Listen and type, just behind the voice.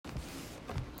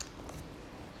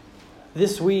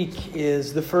This week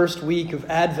is the first week of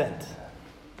Advent.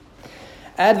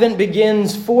 Advent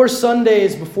begins 4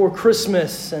 Sundays before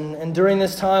Christmas, and during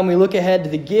this time we look ahead to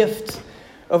the gift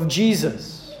of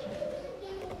Jesus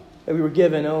that we were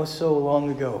given so long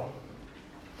ago.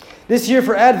 This year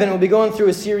for Advent we'll be going through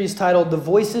a series titled The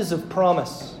Voices of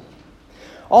Promise.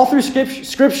 All through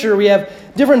Scripture we have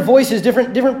different voices,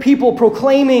 different people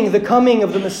proclaiming the coming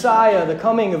of the Messiah, the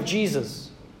coming of Jesus.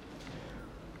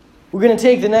 We're going to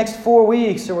take the next 4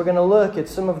 weeks and we're going to look at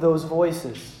some of those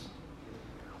voices.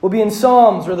 We'll be in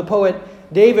Psalms where the poet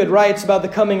David writes about the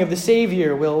coming of the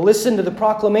Savior. We'll listen to the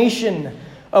proclamation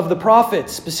of the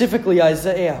prophets, specifically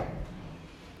Isaiah.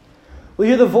 We'll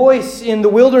hear the voice in the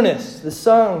wilderness, the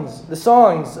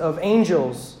songs of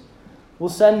angels will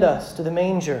send us to the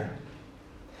manger.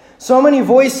 So many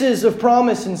voices of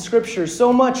promise in Scripture,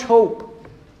 so much hope.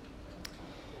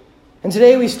 And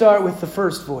today we start with the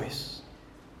first voice.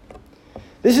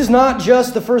 This is not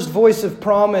just the first voice of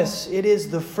promise, it is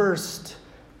the first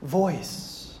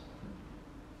voice.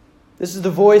 This is the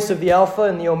voice of the Alpha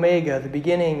and the Omega, the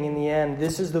beginning and the end.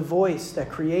 This is the voice that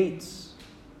creates.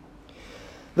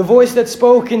 The voice that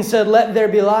spoke and said, "Let there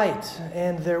be light,"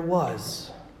 and there was.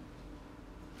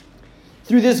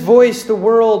 Through this voice, the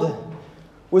world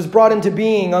was brought into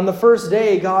being. On the first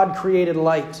day, God created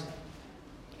light.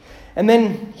 And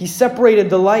then He separated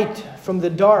the light from the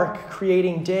dark,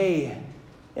 creating day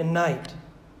and night.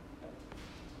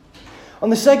 On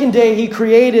the second day, He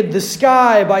created the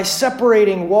sky by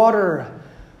separating water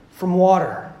from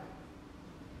water.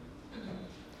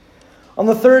 On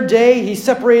the third day, He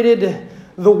separated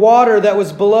the water that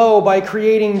was below by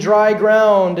creating dry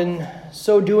ground, and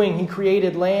so doing, He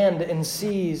created land and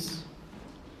seas.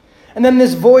 And then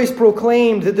this voice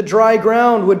proclaimed that the dry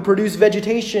ground would produce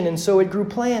vegetation, and so it grew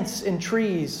plants and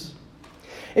trees.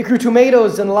 It grew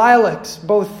tomatoes and lilacs,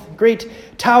 both great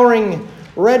towering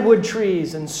redwood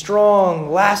trees and strong,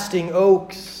 lasting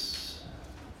oaks,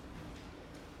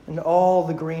 and all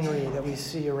the greenery that we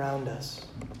see around us.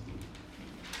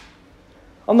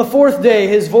 On the fourth day,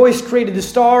 His voice created the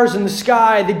stars in the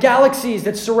sky, the galaxies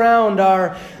that surround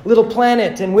our little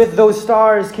planet, and with those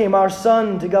stars came our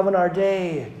sun to govern our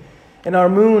day and our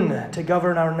moon to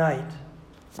govern our night.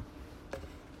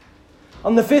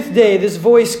 On the fifth day, this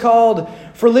voice called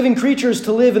for living creatures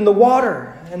to live in the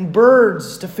water and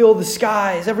birds to fill the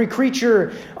skies. Every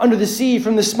creature under the sea,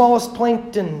 from the smallest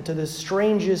plankton to the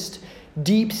strangest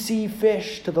deep sea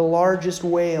fish to the largest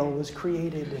whale, was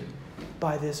created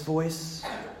by this voice.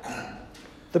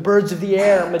 The birds of the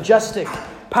air, majestic,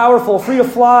 powerful, free to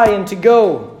fly and to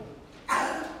go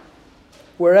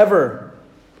wherever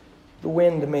the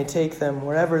wind may take them,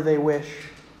 wherever they wish,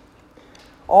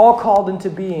 all called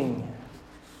into being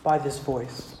by this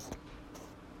voice.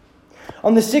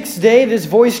 On the sixth day, this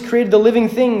voice created the living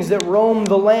things that roam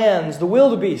the lands, the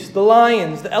wildebeest, the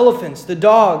lions, the elephants, the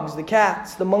dogs, the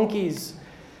cats, the monkeys,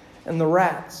 and the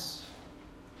rats.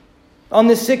 On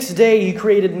the sixth day, He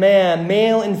created man,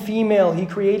 male and female. He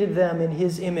created them in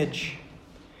His image.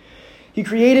 He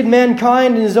created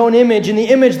mankind in His own image, in the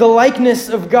image, the likeness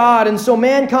of God. And so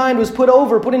mankind was put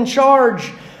in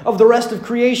charge of the rest of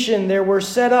creation. They were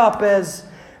set up as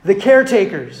the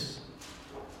caretakers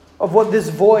of what this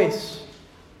voice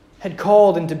had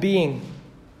called into being.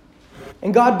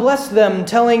 And God blessed them,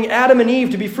 telling Adam and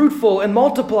Eve to be fruitful and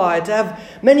multiply, to have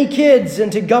many kids,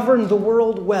 and to govern the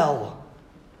world well.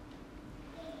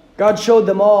 God showed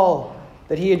them all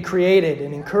that He had created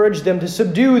and encouraged them to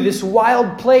subdue this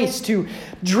wild place, to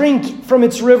drink from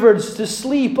its rivers, to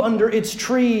sleep under its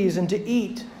trees, and to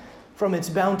eat from its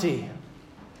bounty.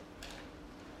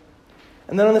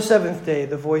 And then on the seventh day,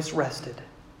 the voice rested.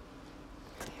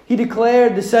 He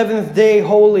declared the seventh day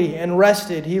holy and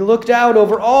rested. He looked out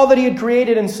over all that He had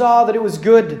created and saw that it was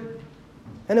good.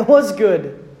 And it was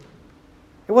good.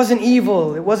 It wasn't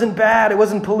evil. It wasn't bad. It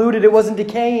wasn't polluted. It wasn't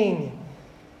decaying.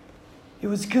 It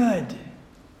was good.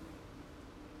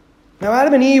 Now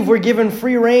Adam and Eve were given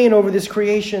free rein over this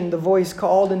creation the voice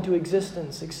called into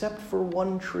existence, except for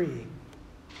one tree.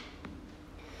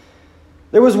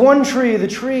 There was one tree, the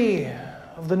tree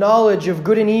of the knowledge of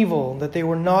good and evil, that they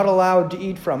were not allowed to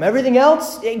eat from. Everything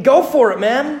else, go for it,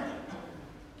 man.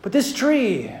 But this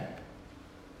tree,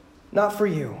 not for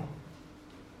you.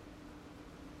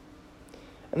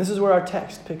 And this is where our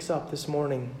text picks up this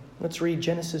morning. Let's read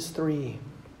Genesis 3.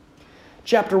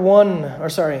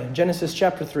 Genesis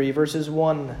chapter 3, verses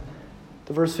 1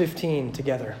 to verse 15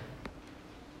 together.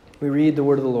 We read the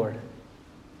word of the Lord.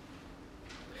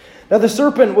 Now the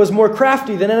serpent was more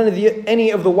crafty than any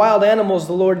of the wild animals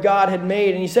the Lord God had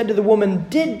made. And he said to the woman,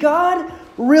 "Did God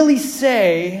really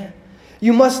say,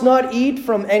 'You must not eat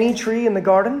from any tree in the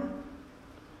garden?'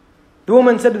 The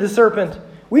woman said to the serpent,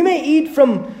 We may eat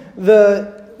fruit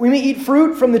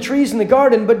from the trees in the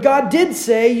garden, but God did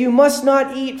say, You must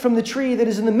not eat from the tree that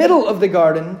is in the middle of the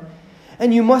garden,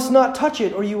 and you must not touch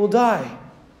it, or you will die."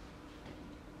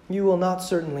 "You will not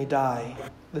certainly die,"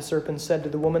 the serpent said to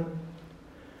the woman.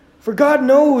 "For God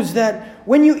knows that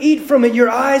when you eat from it, your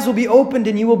eyes will be opened,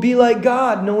 and you will be like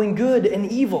God, knowing good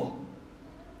and evil."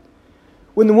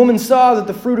 When the woman saw that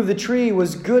the fruit of the tree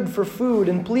was good for food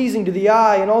and pleasing to the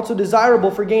eye and also desirable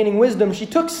for gaining wisdom, she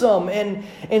took some and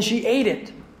she ate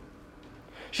it.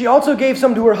 She also gave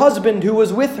some to her husband who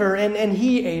was with her, and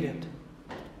he ate it.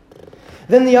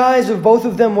 Then the eyes of both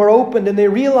of them were opened, and they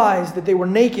realized that they were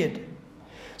naked.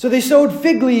 So they sewed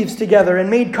fig leaves together and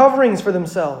made coverings for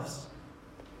themselves.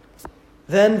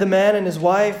 Then the man and his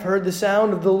wife heard the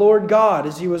sound of the Lord God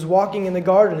as he was walking in the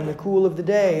garden in the cool of the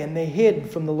day, and they hid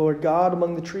from the Lord God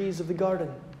among the trees of the garden.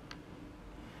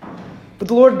 But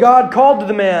the Lord God called to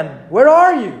the man, "Where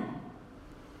are you?"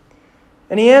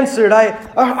 And he answered,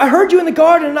 I heard you in the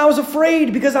garden, and I was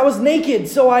afraid because I was naked,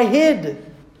 so I hid."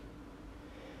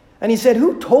 And he said,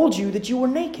 "Who told you that you were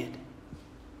naked?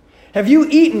 Have you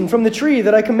eaten from the tree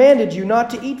that I commanded you not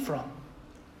to eat from?"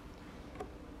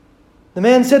 The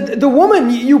man said, "The woman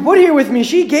you put here with me,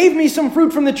 she gave me some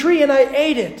fruit from the tree, and I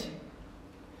ate it."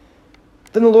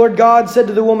 Then the Lord God said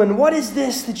to the woman, "What is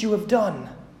this that you have done?"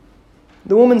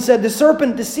 The woman said, "The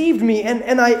serpent deceived me,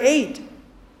 and I ate."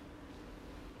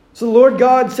 So the Lord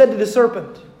God said to the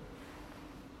serpent,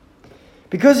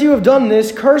 "Because you have done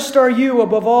this, cursed are you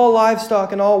above all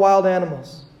livestock and all wild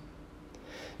animals.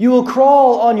 You will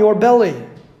crawl on your belly,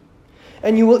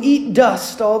 and you will eat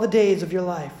dust all the days of your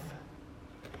life.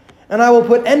 And I will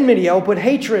put enmity, I will put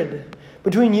hatred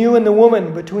between you and the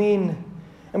woman, between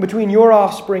your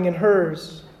offspring and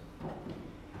hers.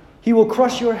 He will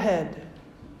crush your head,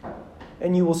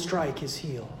 and you will strike his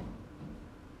heel."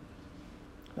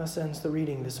 Thus ends the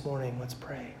reading this morning. Let's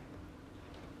pray.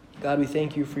 God, we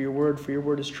thank you for your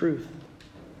word is truth.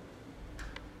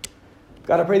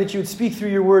 God, I pray that you would speak through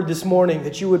your word this morning,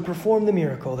 that you would perform the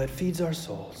miracle that feeds our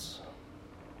souls.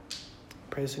 I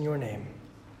pray this in your name.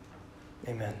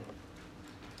 Amen.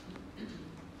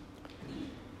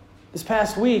 This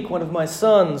past week, one of my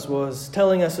sons was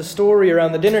telling us a story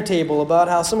around the dinner table about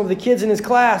how some of the kids in his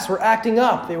class were acting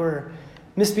up. They were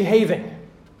misbehaving.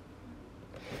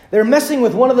 They were messing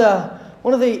with one of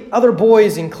the other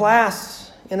boys in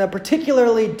class in a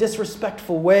particularly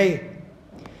disrespectful way.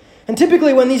 And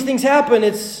typically when these things happen,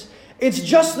 it's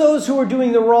just those who are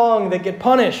doing the wrong that get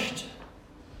punished.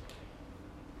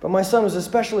 But my son was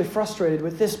especially frustrated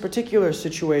with this particular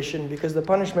situation because the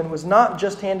punishment was not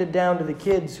just handed down to the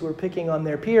kids who were picking on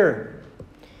their peer.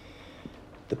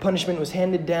 The punishment was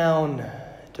handed down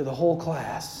to the whole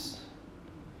class.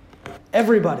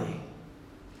 Everybody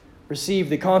received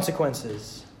the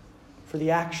consequences for the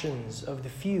actions of the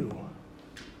few.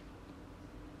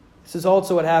 This is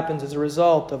also what happens as a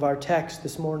result of our text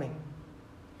this morning.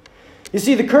 You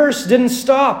see, the curse didn't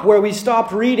stop where we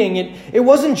stopped reading. It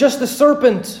wasn't just the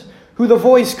serpent who the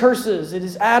voice curses. It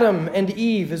is Adam and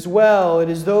Eve as well. It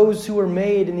is those who were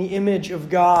made in the image of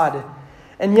God,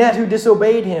 and yet who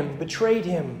disobeyed him, betrayed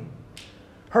him,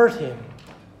 hurt him.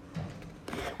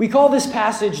 We call this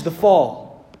passage the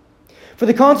fall. For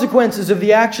the consequences of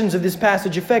the actions of this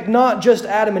passage affect not just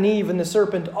Adam and Eve and the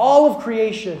serpent. All of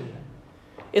creation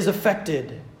is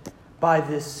affected by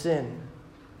this sin.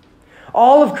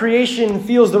 All of creation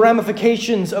feels the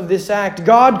ramifications of this act.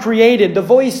 God created. The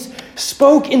voice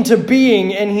spoke into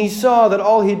being, and he saw that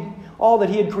all that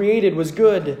he had created was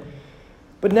good.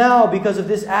 But now, because of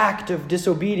this act of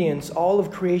disobedience, all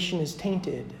of creation is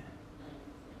tainted.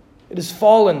 It has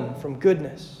fallen from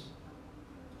goodness.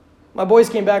 My boys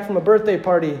came back from a birthday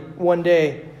party one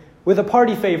day with a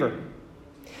party favor.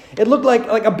 It looked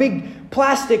like a big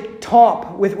plastic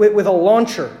top with a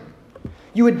launcher.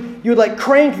 You would like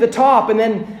crank the top, and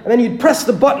then you'd press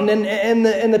the button,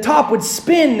 and the top would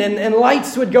spin, and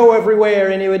lights would go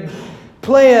everywhere, and it would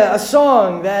play a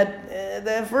song that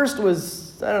at first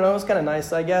was, I don't know, it was kind of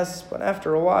nice, I guess, but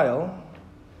after a while,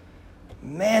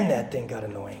 man, that thing got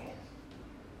annoying.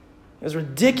 It was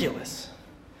ridiculous.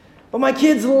 But my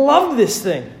kids loved this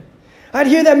thing. I'd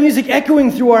hear that music echoing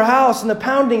through our house and the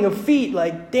pounding of feet,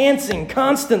 like dancing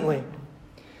constantly.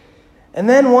 And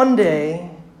then one day,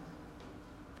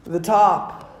 the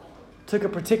top took a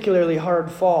particularly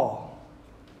hard fall.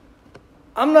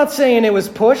 I'm not saying it was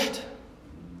pushed.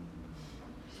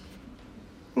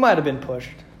 It might have been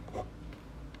pushed.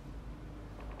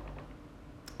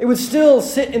 It would still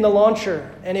sit in the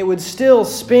launcher and it would still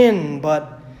spin,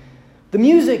 but The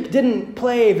music didn't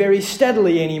play very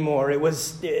steadily anymore. It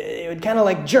would kind of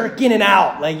like jerk in and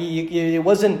out. Like it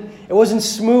wasn't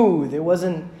smooth.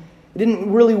 It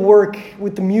didn't really work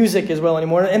with the music as well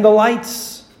anymore. And the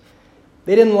lights,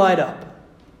 they didn't light up.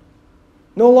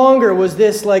 No longer was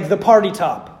this like the party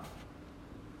top.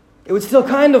 It would still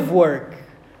kind of work,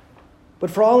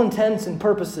 but for all intents and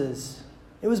purposes,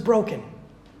 it was broken.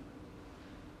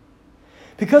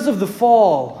 Because of the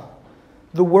fall,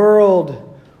 the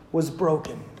world was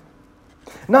broken.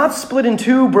 Not split in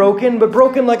two broken, but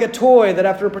broken like a toy that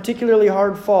after a particularly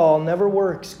hard fall never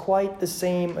works quite the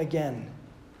same again.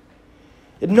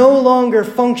 It no longer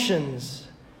functions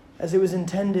as it was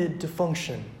intended to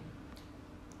function.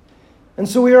 And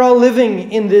so we are all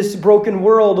living in this broken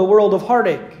world, a world of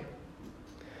heartache,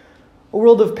 a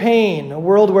world of pain, a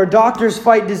world where doctors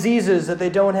fight diseases that they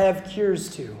don't have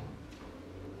cures to.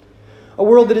 A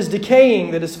world that is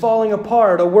decaying, that is falling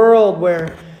apart, a world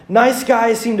where nice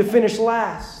guys seem to finish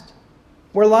last,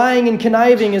 where lying and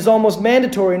conniving is almost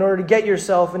mandatory in order to get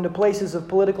yourself into places of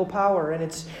political power. And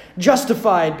it's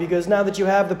justified because now that you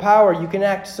have the power, you can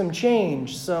enact some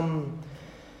change, some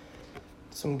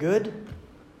good.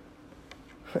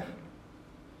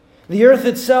 The earth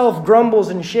itself grumbles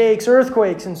and shakes,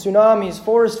 earthquakes and tsunamis,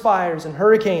 forest fires and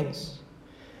hurricanes,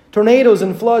 tornadoes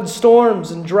and floods,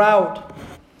 storms and drought.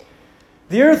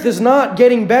 The earth is not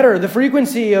getting better. The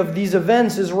frequency of these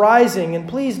events is rising. And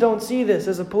please don't see this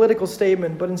as a political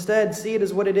statement, but instead see it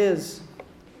as what it is.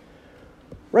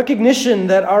 Recognition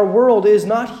that our world is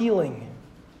not healing.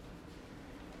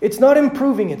 It's not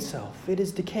improving itself. It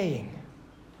is decaying.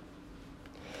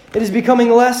 It is becoming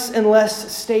less and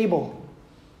less stable.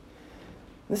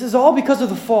 This is all because of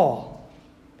the fall.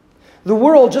 The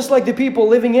world, just like the people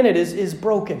living in it, is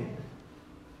broken,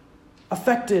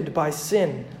 affected by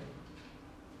sin.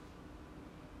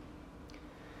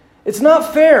 It's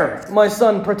not fair, my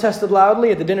son protested loudly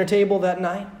at the dinner table that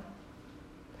night.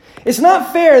 It's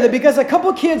not fair that because a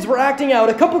couple kids were acting out,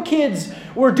 a couple kids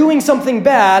were doing something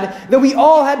bad, that we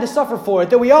all had to suffer for it,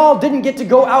 that we all didn't get to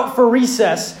go out for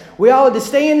recess. We all had to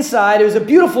stay inside. It was a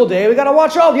beautiful day. We got to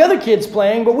watch all the other kids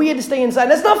playing, but we had to stay inside.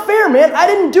 That's not fair, man. I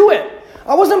didn't do it.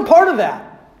 I wasn't part of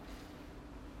that.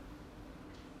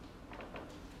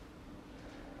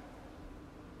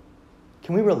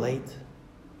 Can we relate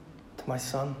to my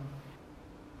son?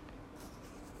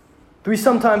 Do we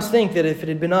sometimes think that if it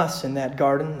had been us in that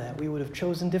garden, that we would have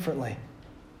chosen differently?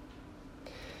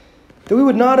 That we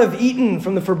would not have eaten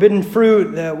from the forbidden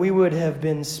fruit, that we would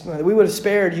have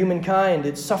spared humankind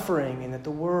its suffering, and that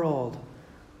the world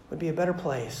would be a better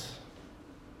place.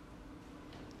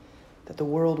 That the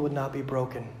world would not be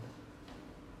broken.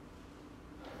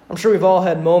 I'm sure we've all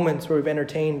had moments where we've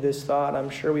entertained this thought. I'm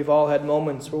sure we've all had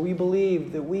moments where we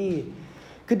believed that we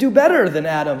could do better than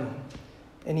Adam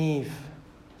and Eve.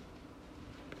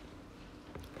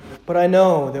 But I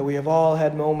know that we have all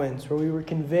had moments where we were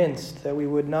convinced that we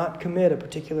would not commit a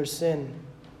particular sin.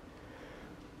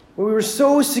 Where we were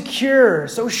so secure,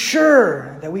 so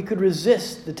sure that we could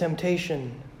resist the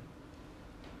temptation.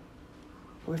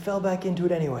 But we fell back into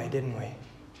it anyway, didn't we?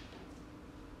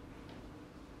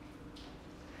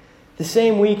 The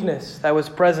same weakness that was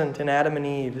present in Adam and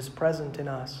Eve is present in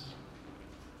us.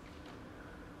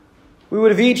 We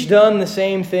would have each done the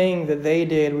same thing that they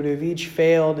did. We would have each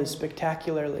failed as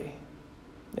spectacularly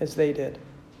as they did.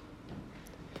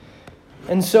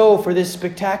 And so, for this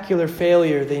spectacular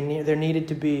failure, there needed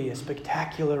to be a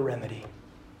spectacular remedy.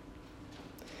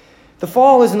 The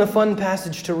fall isn't a fun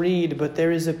passage to read, but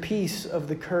there is a piece of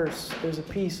the curse. There's a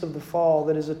piece of the fall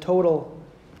that is a total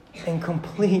and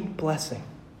complete blessing.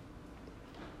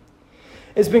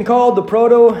 It's been called the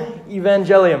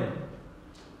Proto-Evangelium,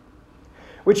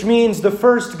 which means the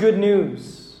first good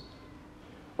news,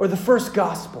 or the first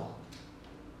gospel.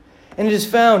 And it is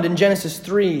found in Genesis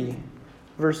 3,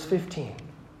 verse 15,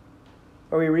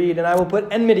 where we read, "And I will put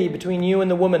enmity between you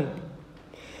and the woman,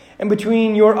 and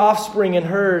between your offspring and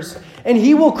hers, and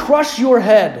he will crush your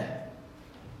head,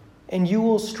 and you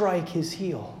will strike his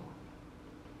heel."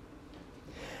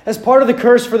 As part of the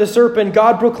curse for the serpent,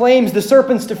 God proclaims the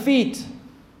serpent's defeat.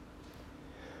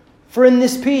 For in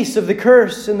this piece of the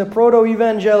curse, in the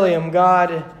Proto-Evangelium,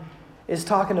 God is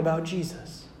talking about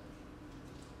Jesus.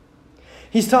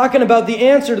 He's talking about the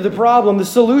answer to the problem, the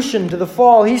solution to the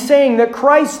fall. He's saying that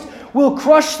Christ will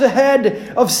crush the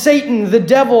head of Satan, the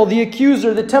devil, the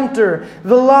accuser, the tempter,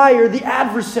 the liar, the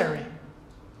adversary.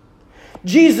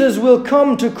 Jesus will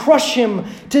come to crush him,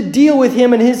 to deal with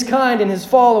him and his kind and his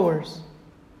followers.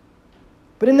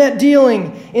 But in that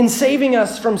dealing, in saving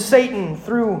us from Satan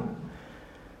through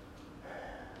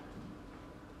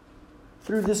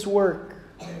this work,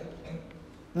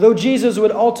 though Jesus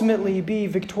would ultimately be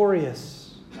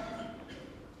victorious,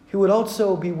 he would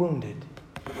also be wounded.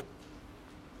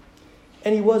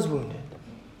 And he was wounded.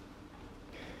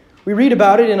 We read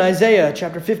about it in Isaiah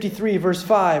chapter 53, verse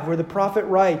 5, where the prophet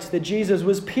writes that Jesus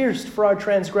was pierced for our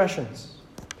transgressions.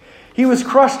 He was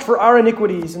crushed for our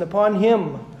iniquities, and upon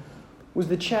him was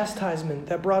the chastisement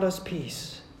that brought us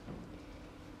peace.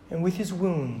 And with his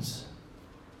wounds,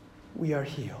 we are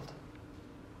healed.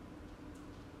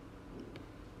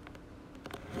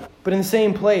 But in the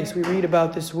same place we read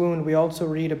about this wound, we also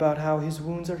read about how his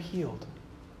wounds are healed.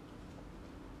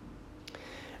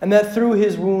 And that through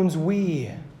his wounds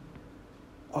we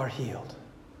are healed.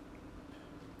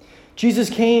 Jesus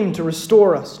came to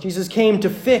restore us. Jesus came to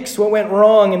fix what went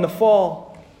wrong in the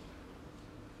fall.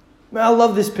 I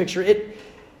love this picture.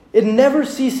 It never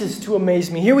ceases to amaze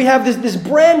me. Here we have this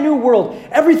brand new world.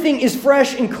 Everything is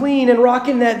fresh and clean and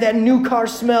rocking that new car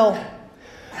smell.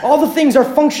 All the things are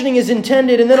functioning as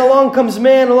intended, and then along comes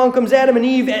man, along comes Adam and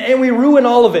Eve, and we ruin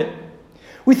all of it.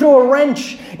 We throw a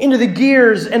wrench into the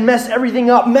gears and mess everything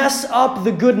up, mess up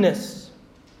the goodness.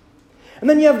 And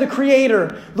then you have the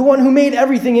Creator, the one who made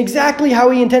everything exactly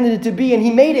how he intended it to be, and he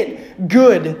made it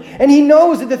good. And he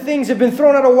knows that the things have been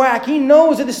thrown out of whack. He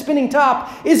knows that the spinning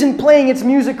top isn't playing its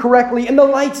music correctly, and the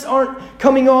lights aren't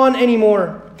coming on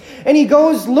anymore. And he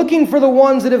goes looking for the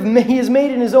ones that he has made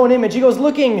in his own image. He goes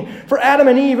looking for Adam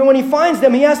and Eve, and when he finds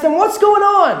them, he asks them, "What's going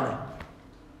on?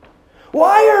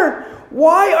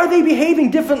 Why are they behaving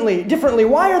differently?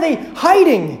 Why are they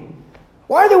hiding?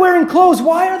 Why are they wearing clothes?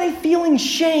 Why are they feeling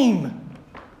shame?"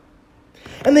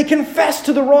 And they confess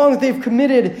to the wrong that they've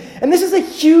committed. And this is a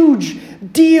huge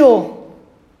deal.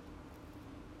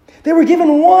 They were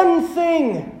given one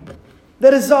thing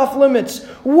that is off limits.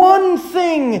 One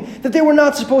thing that they were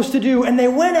not supposed to do. And they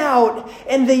went out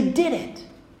and they did it.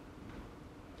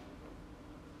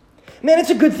 Man,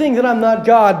 it's a good thing that I'm not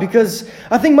God, because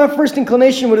I think my first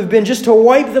inclination would have been just to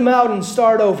wipe them out and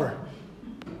start over.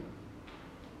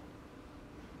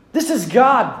 This is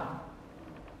God.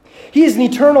 He is an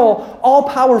eternal,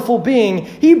 all-powerful being.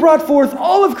 He brought forth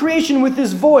all of creation with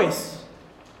his voice.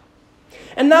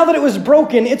 And now that it was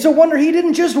broken, it's a wonder he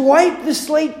didn't just wipe the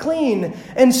slate clean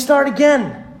and start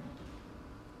again.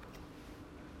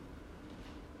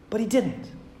 But he didn't.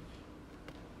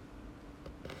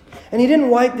 And he didn't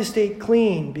wipe the slate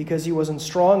clean because he wasn't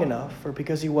strong enough or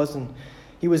because he was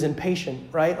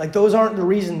impatient, right? Like, those aren't the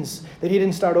reasons that he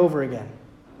didn't start over again.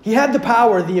 He had the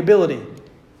power, the ability.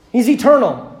 He's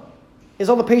eternal. He has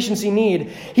all the patience he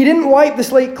needs. He didn't wipe the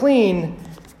slate clean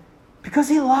because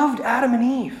he loved Adam and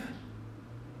Eve.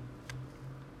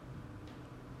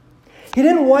 He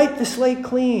didn't wipe the slate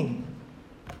clean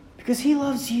because he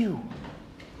loves you.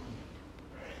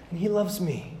 And he loves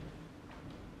me.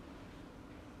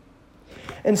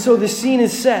 And so the scene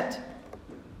is set.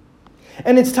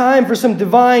 And it's time for some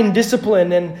divine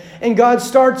discipline. And God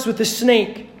starts with the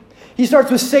snake. He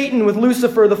starts with Satan, with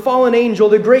Lucifer, the fallen angel,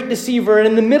 the great deceiver. And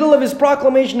in the middle of his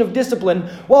proclamation of discipline,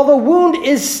 while the wound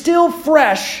is still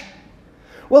fresh,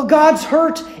 while God's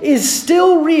hurt is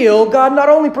still real, God not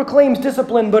only proclaims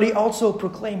discipline, but he also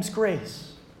proclaims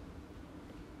grace.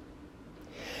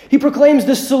 He proclaims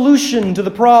the solution to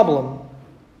the problem.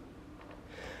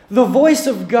 The voice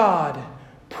of God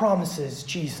promises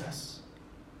Jesus.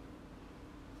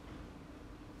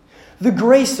 The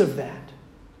grace of that.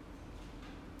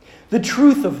 The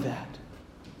truth of that.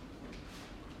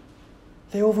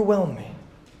 They overwhelm me.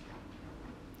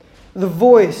 The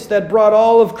voice that brought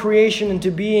all of creation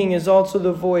into being is also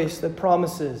the voice that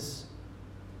promises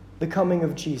the coming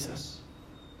of Jesus.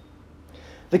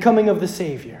 The coming of the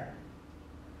Savior.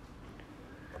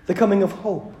 The coming of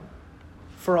hope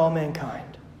for all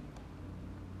mankind.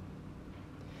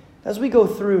 As we go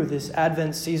through this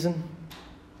Advent season,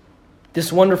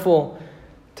 this wonderful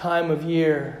time of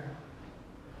year,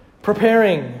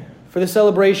 preparing for the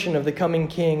celebration of the coming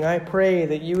King, I pray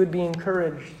that you would be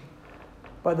encouraged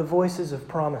by the voices of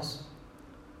promise.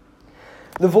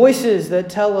 The voices that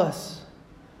tell us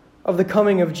of the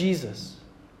coming of Jesus.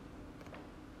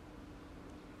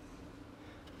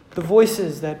 The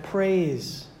voices that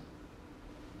praise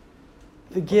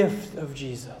the gift of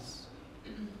Jesus.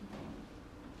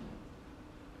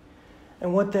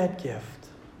 And what that gift,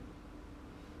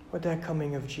 what that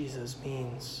coming of Jesus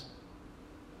means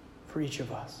for each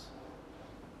of us.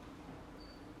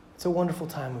 It's a wonderful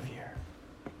time of year.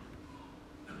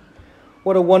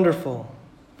 What a wonderful,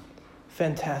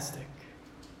 fantastic,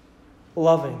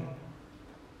 loving,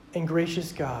 and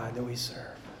gracious God that we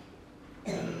serve.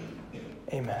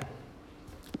 Amen.